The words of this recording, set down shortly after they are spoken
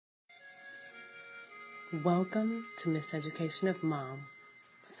Welcome to Miseducation of Mom,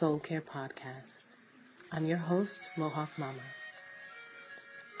 Soul Care Podcast. I'm your host, Mohawk Mama.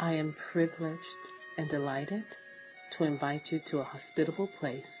 I am privileged and delighted to invite you to a hospitable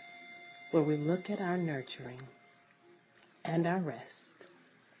place where we look at our nurturing and our rest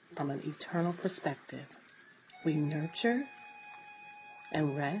from an eternal perspective. We nurture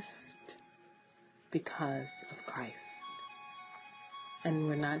and rest because of Christ. And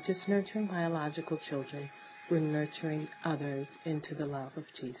we're not just nurturing biological children, we're nurturing others into the love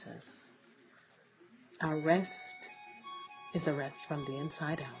of Jesus. Our rest is a rest from the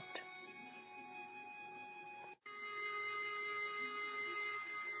inside out.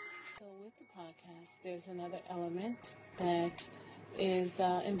 So with the podcast, there's another element that is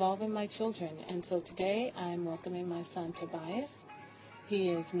involving my children. And so today I'm welcoming my son Tobias. He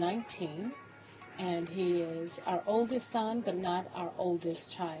is 19. And he is our oldest son, but not our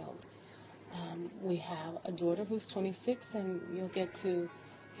oldest child. We have a daughter who's 26, and you'll get to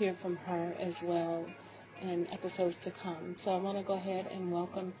hear from her as well in episodes to come. So I want to go ahead and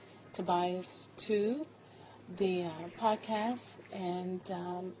welcome Tobias to the podcast, and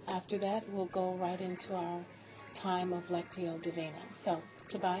after that, we'll go right into our time of Lectio Divina. So,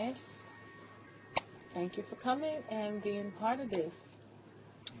 Tobias, thank you for coming and being part of this.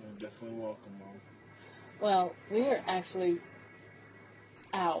 You're definitely welcome, Mom. Well, we are actually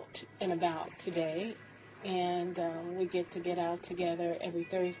out and about today, and we get out together every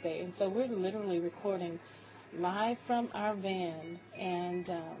Thursday. And so we're literally recording live from our van, and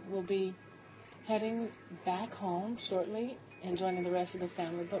we'll be heading back home shortly and joining the rest of the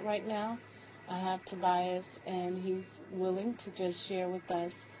family. But right now, I have Tobias, and he's willing to just share with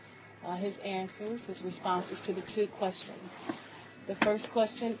us his answers, his responses to the two questions. The first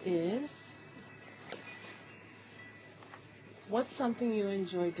question is, what's something you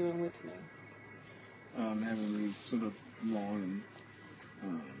enjoy doing with me? Having these sort of long,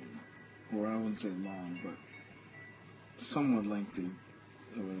 or I wouldn't say long, but somewhat lengthy,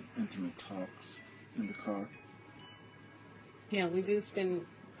 intimate talks in the car. Yeah, we do spend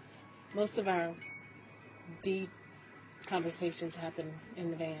most of our deep conversations happen in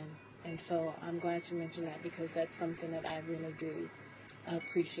the van. And so I'm glad you mentioned that, because that's something that I really do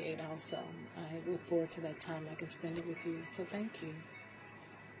appreciate also. I look forward to that time I can spend it with you. So thank you.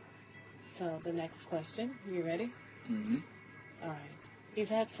 So the next question, you ready? Mm-hmm. All right. He's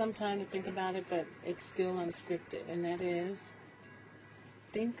had some time to think about it, but it's still unscripted. And that is,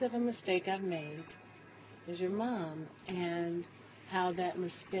 think of a mistake I've made as your mom and how that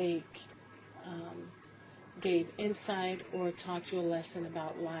mistake gave insight or taught you a lesson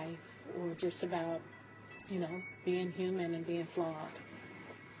about life, or just about, being human and being flawed.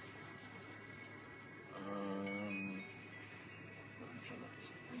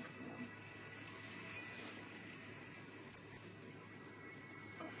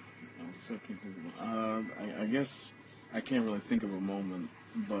 I guess I can't really think of a moment,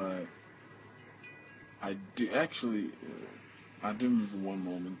 but I do actually. I do remember one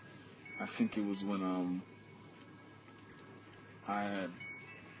moment. I think it was when I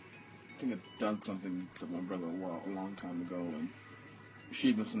think I'd done something to my brother a long time ago, and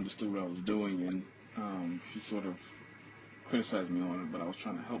she misunderstood what I was doing, and she sort of criticized me on it. But I was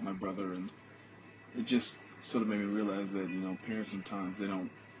trying to help my brother, and it just sort of made me realize that parents sometimes they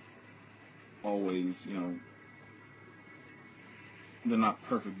don't always they're not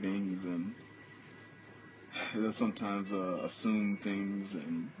perfect beings, and they sometimes assume things,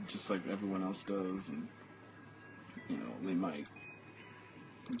 and just like everyone else does, and they might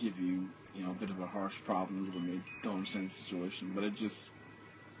give you a bit of a harsh problems when they don't understand the situation. But it just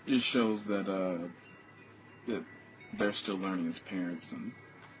shows that that they're still learning as parents, and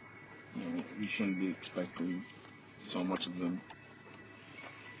we shouldn't be expecting so much of them.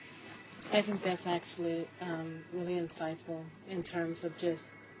 I think that's actually really insightful in terms of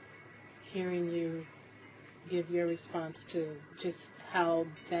just hearing you give your response to just how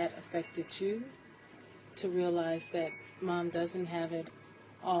that affected you, to realize that mom doesn't have it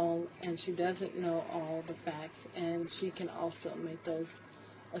all, and she doesn't know all the facts, and she can also make those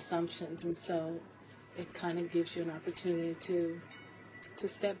assumptions. And so it kind of gives you an opportunity to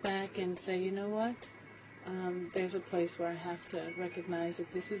step back and say, you know what? There's a place where I have to recognize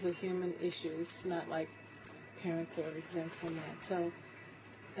that this is a human issue. It's not like parents are exempt from that. So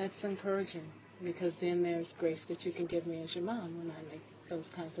that's encouraging, because then there's grace that you can give me as your mom when I make those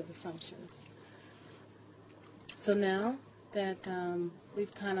kinds of assumptions. So now that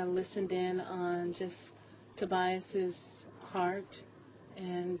we've kind of listened in on just Tobias's heart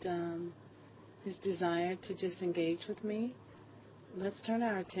and his desire to just engage with me, let's turn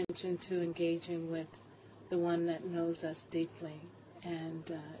our attention to engaging with the one that knows us deeply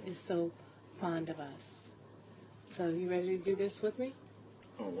and is so fond of us. So you ready to do this with me?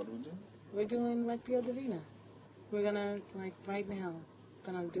 Oh, what do we do? We're doing Lectio Divina. We're gonna, like right now,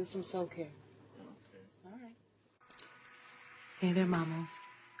 gonna do some soul care. Okay. All right. Hey there, mamas.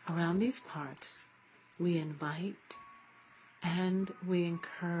 Around these parts, we invite and we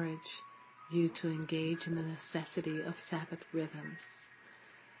encourage you to engage in the necessity of Sabbath rhythms.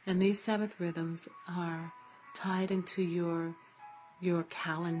 And these Sabbath rhythms are tied into your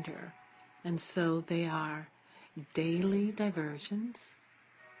calendar. And so they are daily diversions,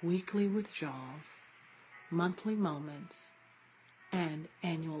 weekly withdrawals, monthly moments, and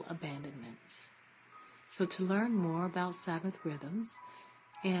annual abandonments. So to learn more about Sabbath rhythms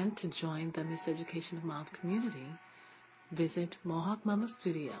and to join the Miseducation of Mom community, visit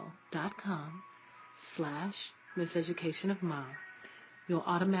mohawkmamastudio.com/Miseducation of Mom. You'll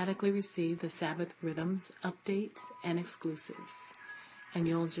automatically receive the Sabbath rhythms, updates, and exclusives. And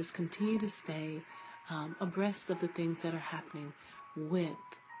you'll just continue to stay abreast of the things that are happening with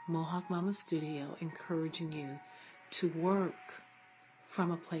Mohawk Mama Studio, encouraging you to work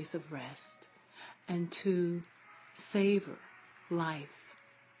from a place of rest and to savor life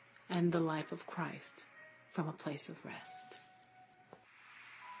and the life of Christ from a place of rest.